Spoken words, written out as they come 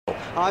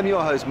I'm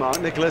your host, Mark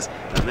Nicholas,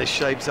 and this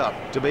shapes up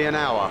to be an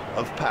hour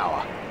of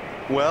power.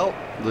 Well,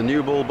 the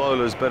new ball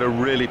bowlers better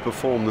really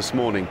perform this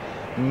morning.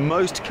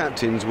 Most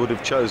captains would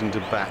have chosen to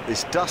bat.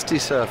 This dusty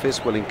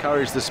surface will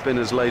encourage the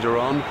spinners later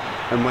on,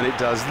 and when it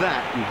does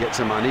that, you get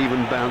some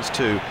uneven bounce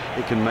too.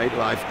 It can make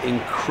life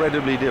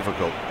incredibly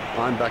difficult.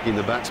 I'm backing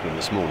the batsman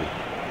this morning.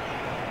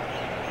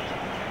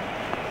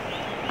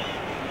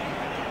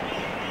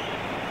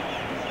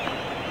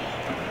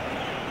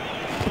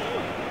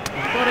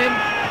 Got him,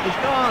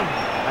 he's gone.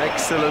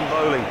 Excellent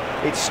bowling.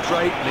 It's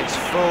straight and it's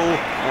full,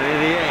 and in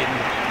the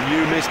end,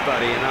 you miss,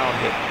 buddy, and I'll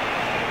hit.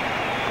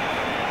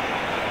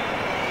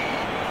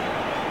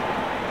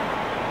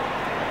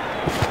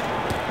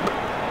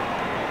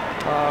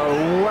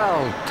 Oh,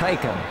 well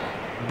taken.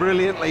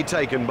 Brilliantly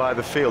taken by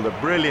the fielder,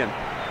 brilliant.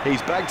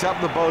 He's backed up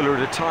the bowler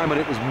at a time when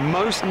it was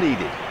most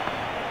needed.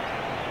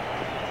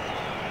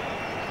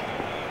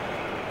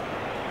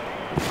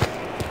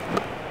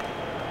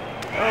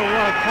 Oh,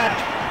 well catch.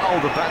 Oh,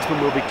 the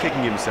batsman will be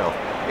kicking himself.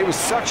 It was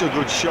such a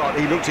good shot,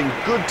 he looked in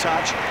good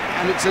touch,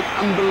 and it's an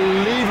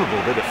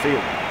unbelievable bit of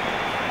fielding.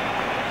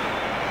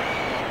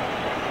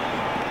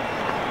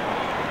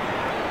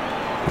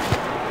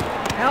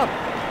 Out.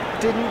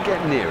 Didn't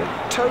get near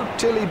it,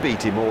 totally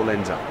beat him all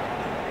ends up.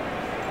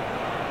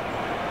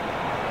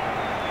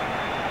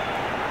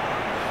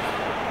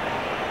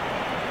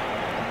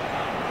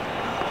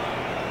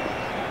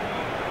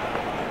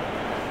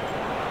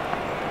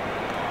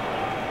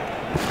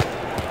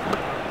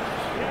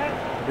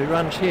 He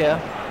runs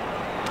here.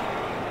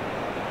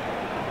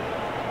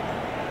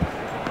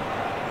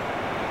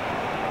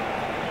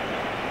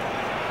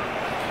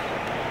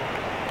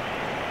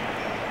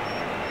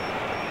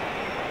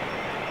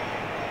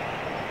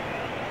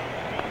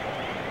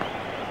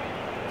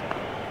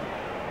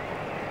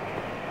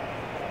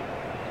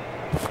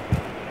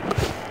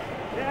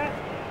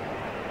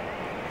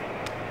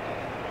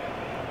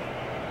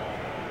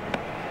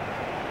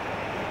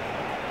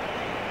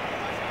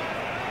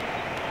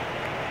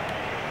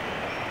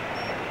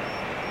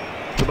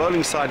 The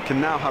bowling side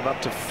can now have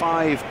up to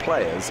 5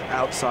 players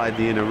outside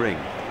the inner ring.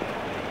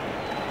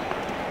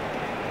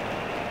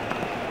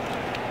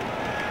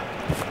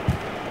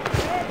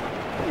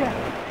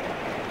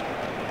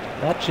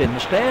 That's in the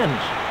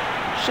stands.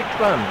 6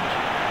 runs.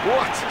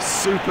 What a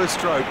super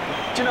stroke.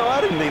 Do you know,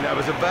 I didn't think that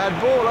was a bad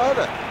ball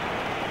either.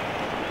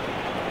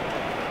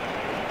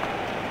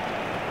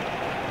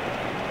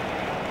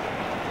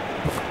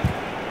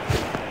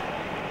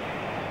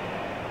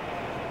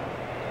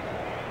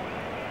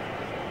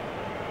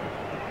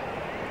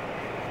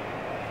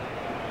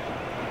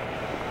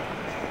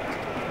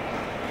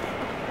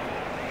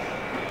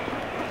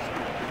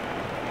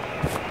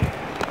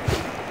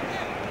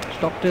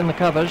 Stopped in the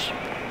covers.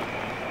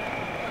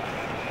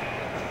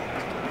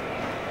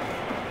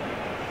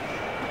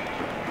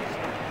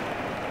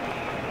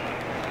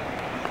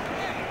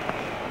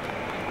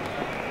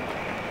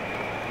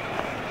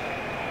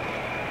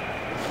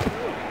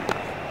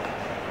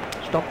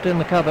 Stopped in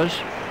the covers.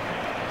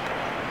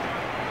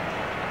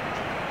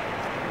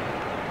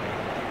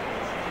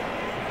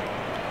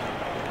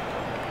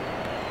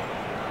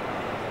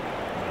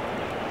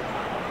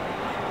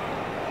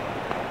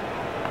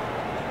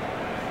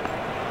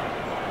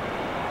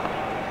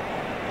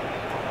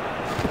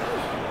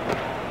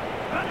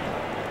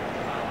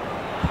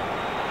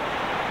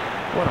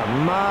 What a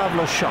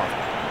marvellous shot.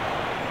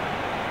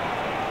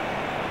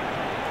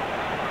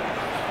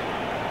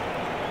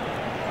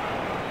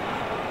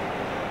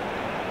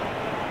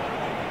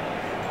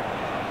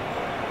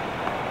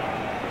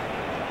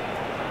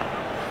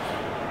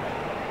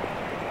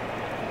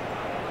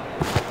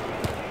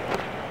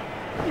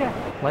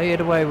 Play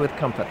it away with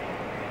comfort.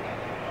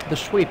 The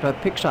sweeper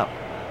picks up.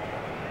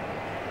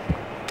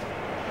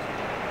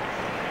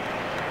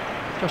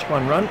 Just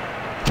 1 run.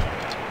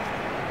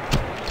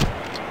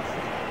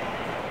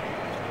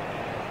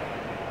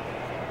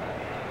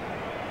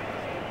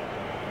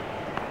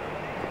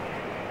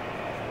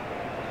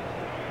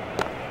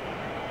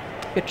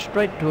 Hit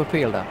straight to a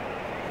fielder.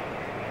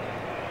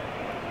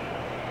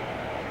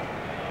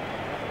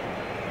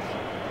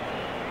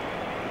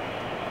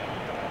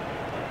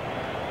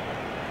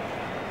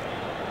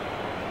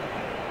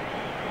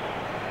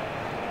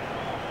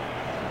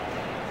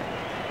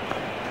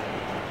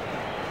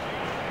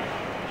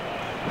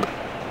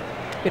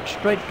 Hit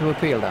straight to a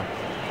fielder.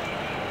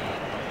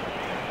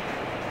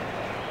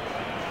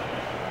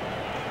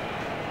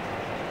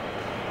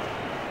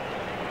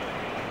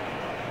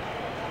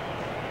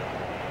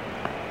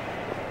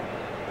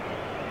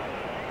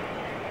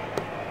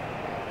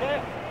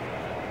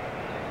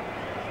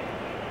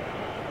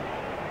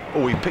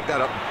 Oh, he picked that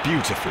up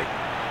beautifully.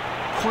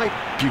 Quite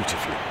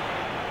beautifully.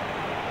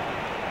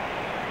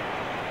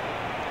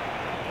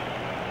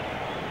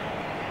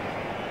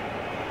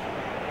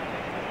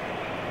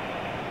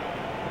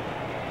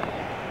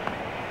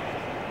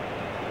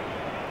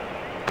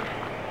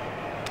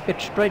 Hit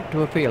straight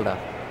to a fielder.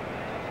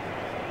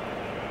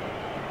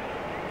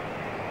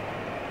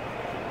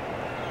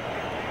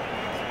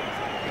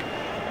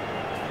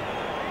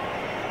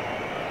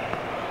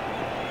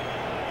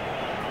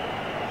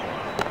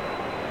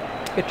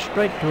 Hit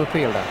straight to a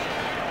fielder.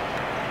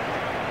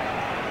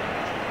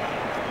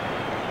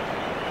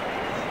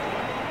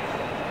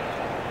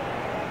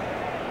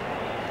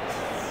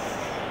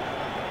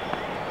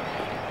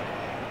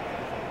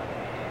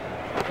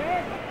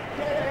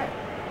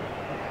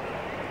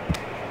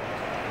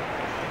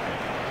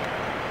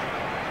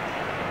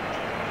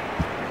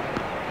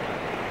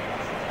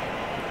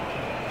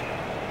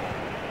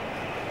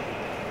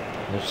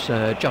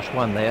 There's just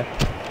one there.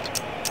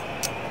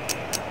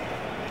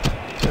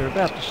 We're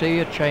about to see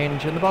a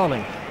change in the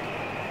bowling.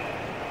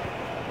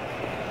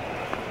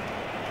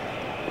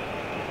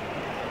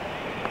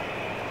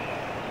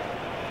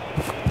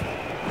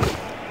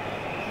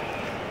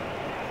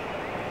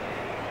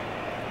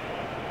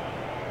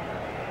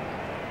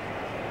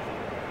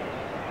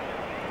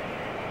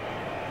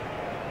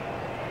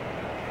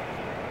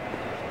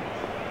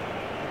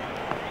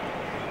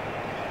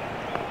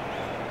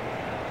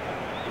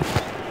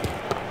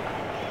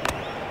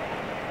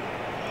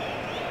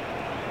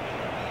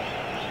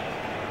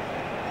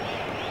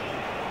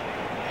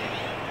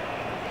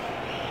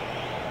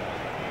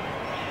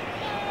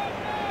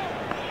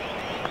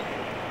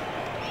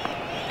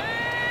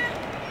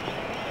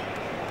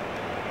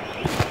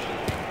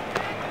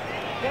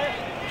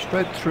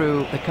 Broke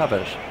through the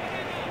covers.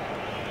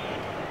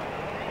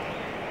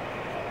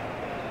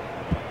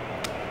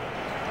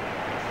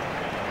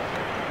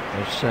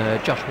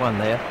 There's just one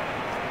there.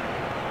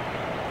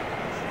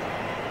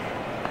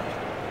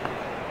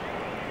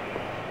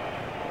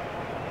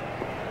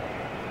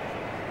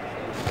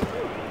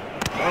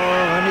 Oh,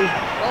 and he's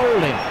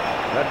bowling.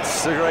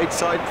 That's a great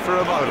sight for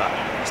a bowler.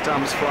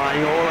 Stumps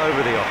flying all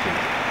over the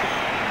offing.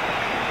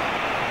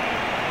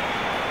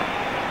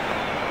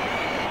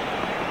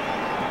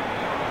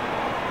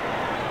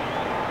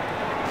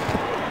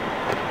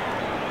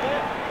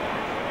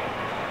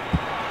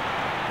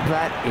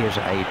 That is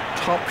a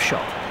top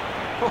shot.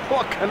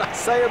 What can I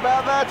say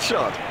about that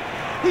shot?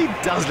 He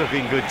does look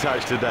in good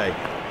touch today.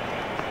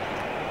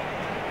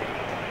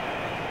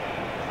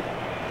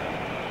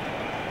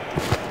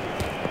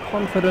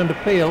 Confident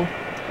appeal.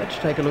 Let's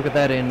take a look at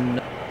that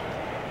in.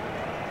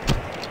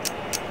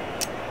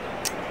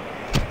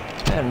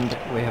 And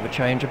we have a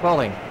change of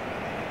bowling.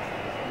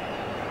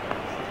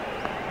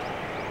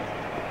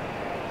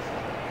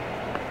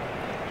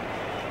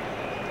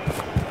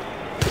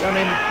 Done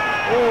him.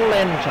 All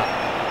ends up.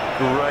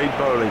 Great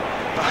bowling.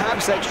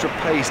 Perhaps extra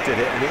pace did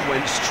it and it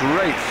went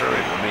straight through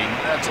him. I mean,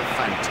 that's a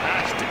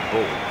fantastic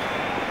ball.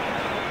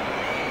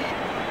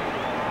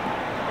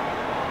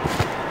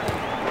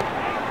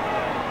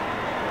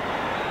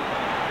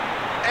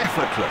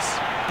 Effortless,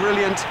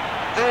 brilliant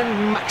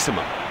and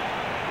maximum.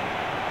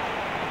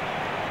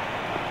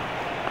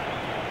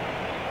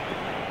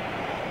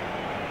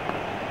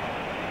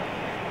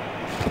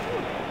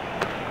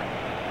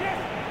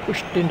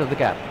 Pushed into the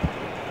gap.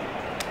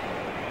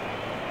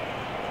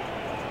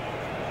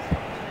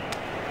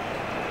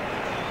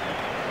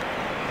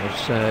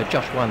 There's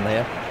just one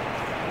there.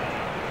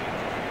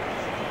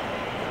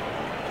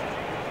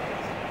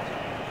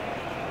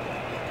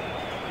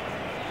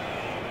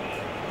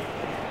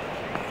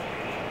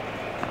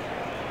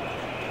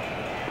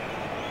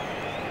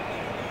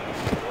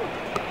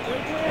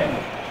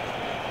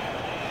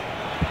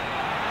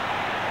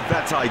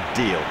 That's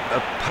ideal.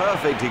 A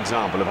perfect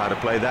example of how to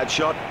play that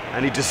shot,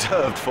 and he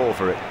deserved 4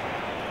 for it.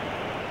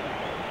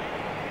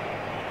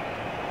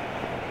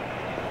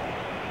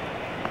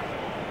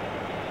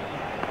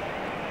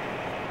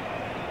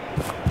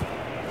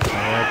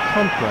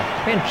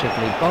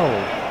 Comprehensively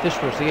bowled.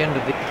 This was the end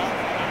of the...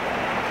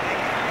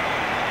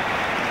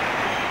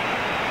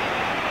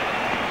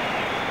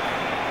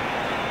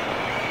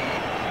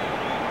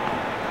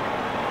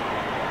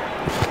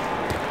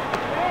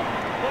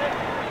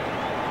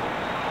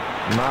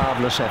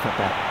 Marvellous effort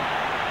that.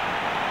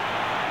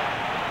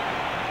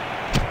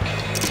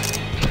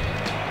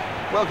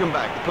 Welcome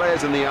back. The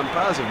players and the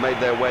umpires have made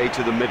their way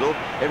to the middle.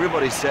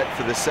 Everybody's set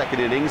for the second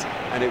innings,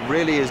 and it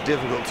really is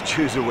difficult to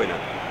choose a winner.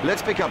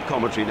 Let's pick up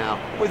commentary now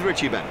with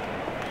Richie Bennett.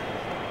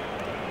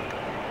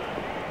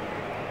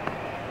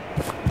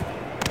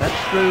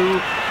 That's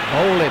through.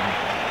 Bowling.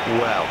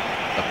 Well,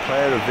 a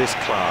player of this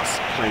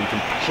class playing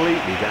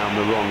completely down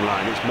the wrong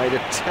line. It's made a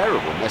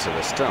terrible mess of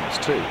the stumps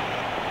too.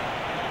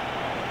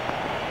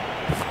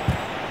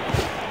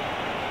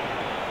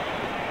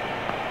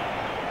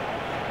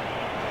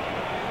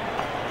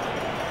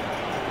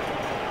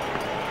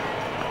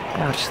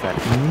 Gosh, that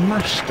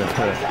must have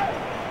hurt.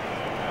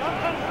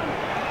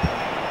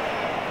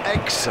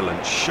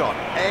 Excellent shot,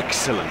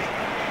 excellent.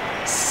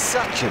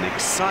 Such an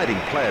exciting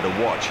player to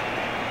watch.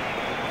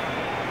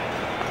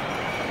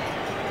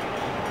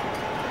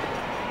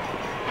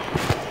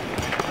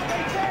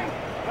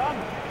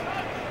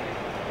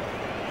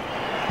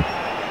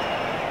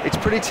 It's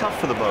pretty tough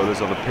for the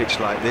bowlers on a pitch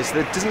like this.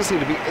 There doesn't seem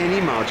to be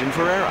any margin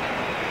for error.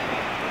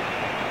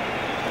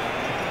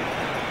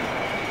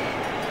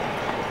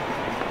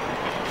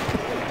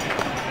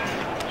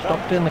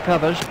 Stopped in the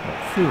covers.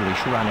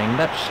 Foolish running.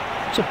 That's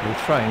simply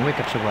throwing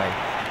wickets away.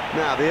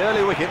 Now, the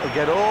early wicket will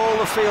get all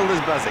the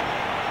fielders buzzing.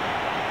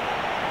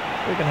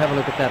 We can have a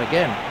look at that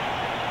again.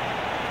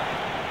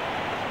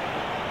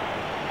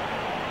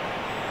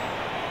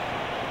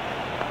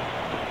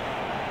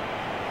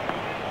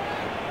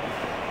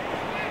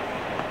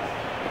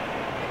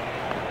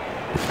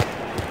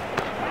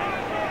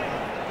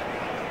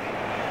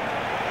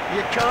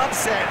 You can't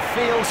set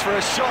fields for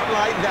a shot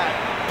like that.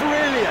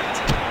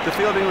 Brilliant! The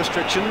fielding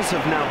restrictions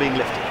have now been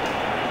lifted.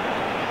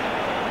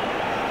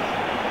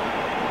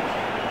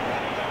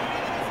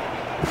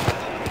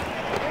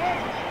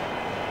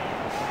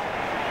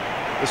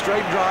 The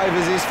straight drive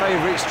is his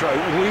favourite stroke.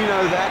 We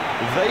know that,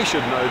 they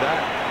should know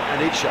that,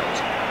 and it shows.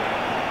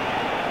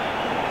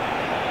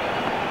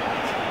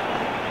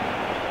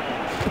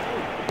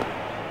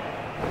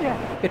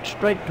 Hit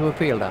straight to a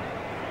fielder.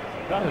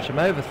 There's some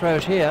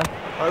overthrows here.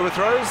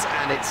 Overthrows,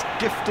 and it's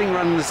gifting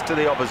runs to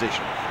the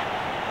opposition.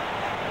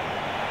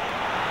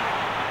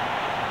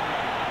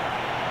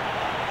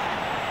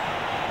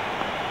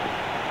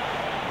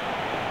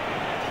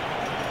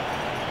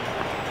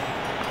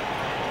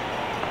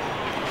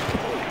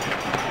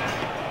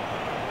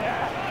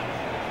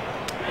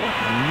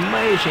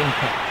 Amazing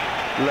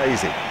catch.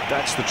 Lazy,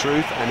 that's the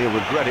truth, and he'll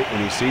regret it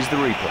when he sees the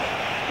replay.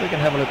 We can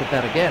have a look at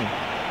that again.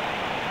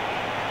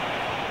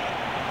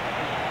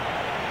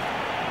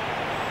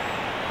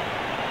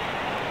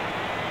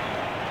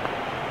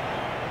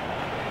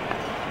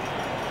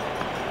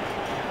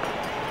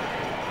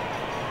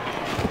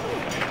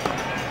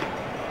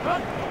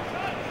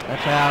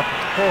 That's out.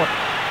 Caught.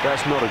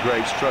 That's not a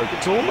great stroke.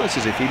 It's almost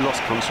as if he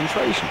lost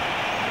concentration.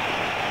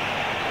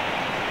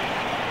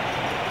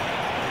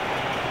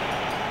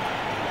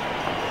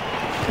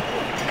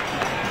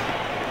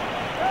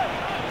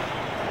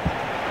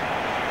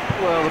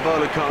 Well, the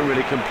bowler can't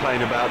really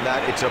complain about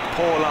that. It's a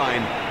poor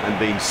line and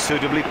being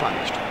suitably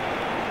punished.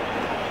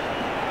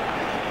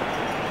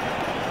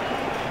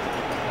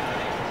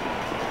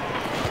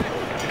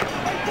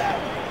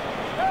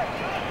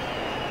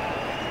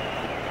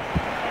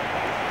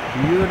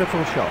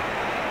 Beautiful shot.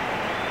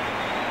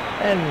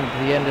 And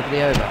the end of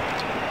the over.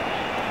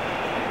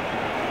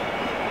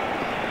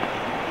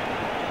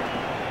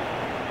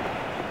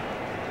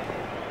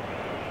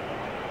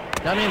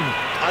 Done him.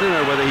 I don't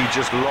know whether he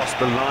just lost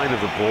the line of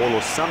the ball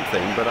or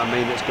something, but I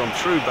mean, it's gone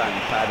through bat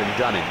and pad and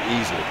done him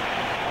easily.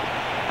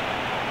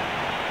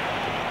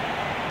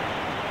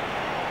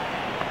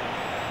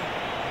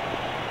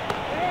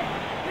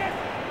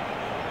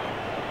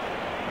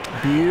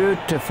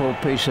 Beautiful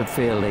piece of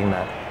fielding,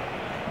 that.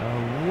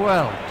 Oh,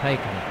 well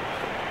taken.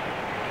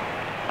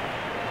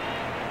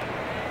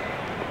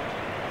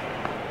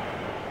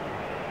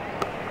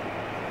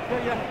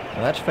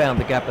 Well, that's found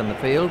the gap in the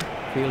field.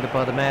 Fielded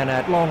by the man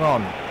out long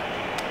on.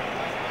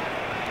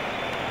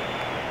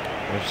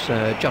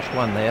 There's just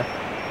one there.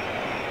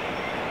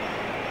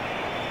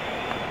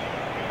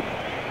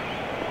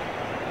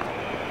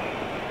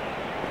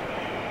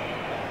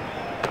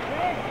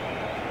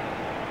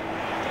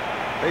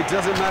 It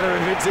doesn't matter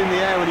if it's in the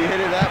air when you hit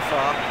it that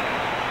far.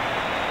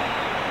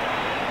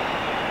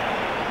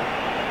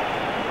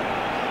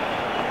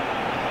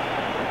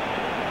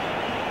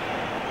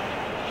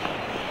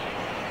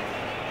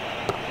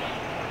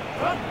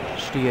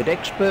 Steered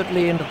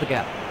expertly into the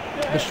gap.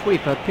 The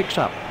sweeper picks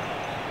up.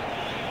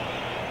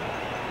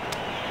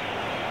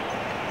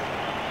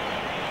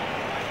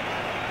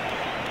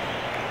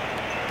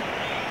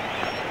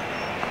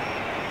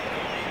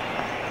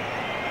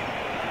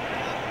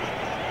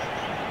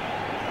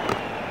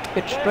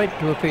 Hit straight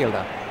to a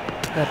fielder.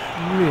 That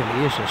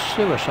really is a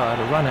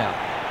suicidal run out.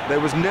 There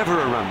was never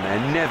a run there,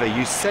 never.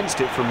 You sensed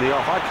it from the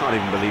off. I can't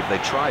even believe they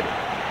tried it.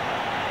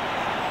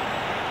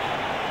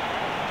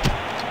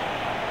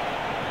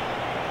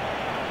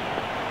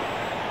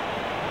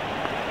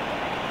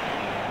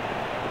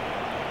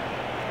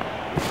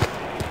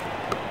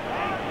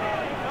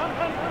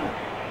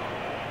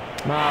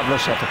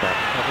 Marvellous effort.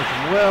 That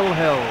was well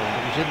held.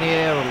 It was in the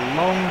air a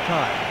long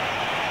time.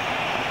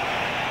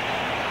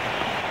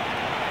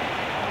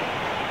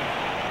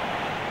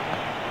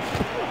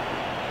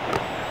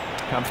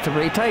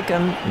 Comfortably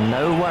taken,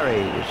 no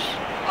worries.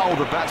 Oh,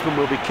 the batsman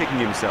will be kicking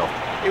himself.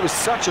 It was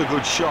such a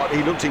good shot.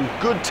 He looked in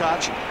good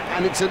touch,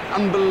 and it's an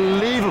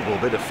unbelievable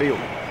bit of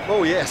fielding.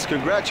 Oh yes,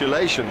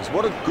 congratulations.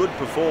 What a good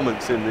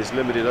performance in this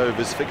limited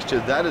overs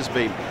fixture that has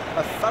been.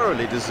 A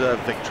thoroughly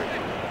deserved victory.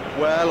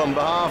 Well, on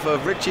behalf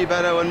of Richie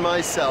Benaud and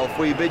myself,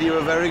 we bid you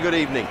a very good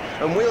evening,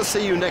 and we'll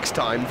see you next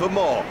time for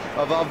more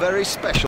of our very special